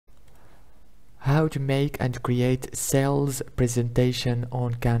How to make and create sales presentation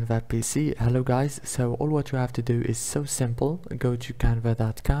on Canva PC. Hello guys, so all what you have to do is so simple. Go to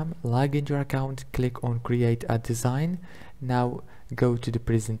canva.com, log into your account, click on create a design. Now go to the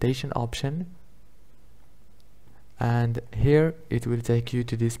presentation option, and here it will take you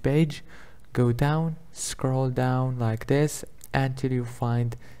to this page. Go down, scroll down like this until you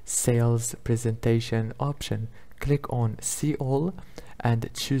find sales presentation option. Click on see all and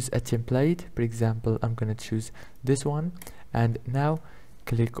choose a template. For example, I'm gonna choose this one, and now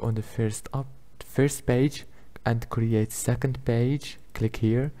click on the first page and create second page. Click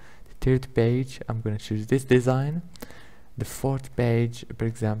here. The third page, I'm gonna choose this design. The fourth page, for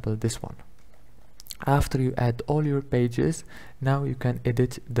example, this one. After you add all your pages, now you can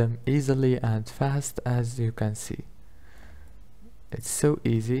edit them easily and fast, as you can see. It's so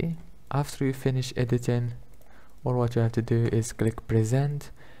easy. After you finish editing, all what you have to do is click present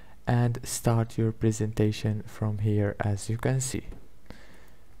and start your presentation from here, as you can see.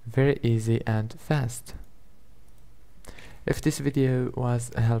 Very easy and fast. If this video was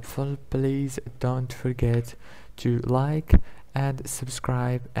helpful, please don't forget to like and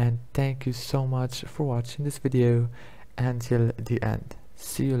subscribe, and thank you so much for watching this video until the end.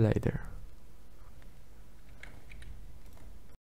 See you later.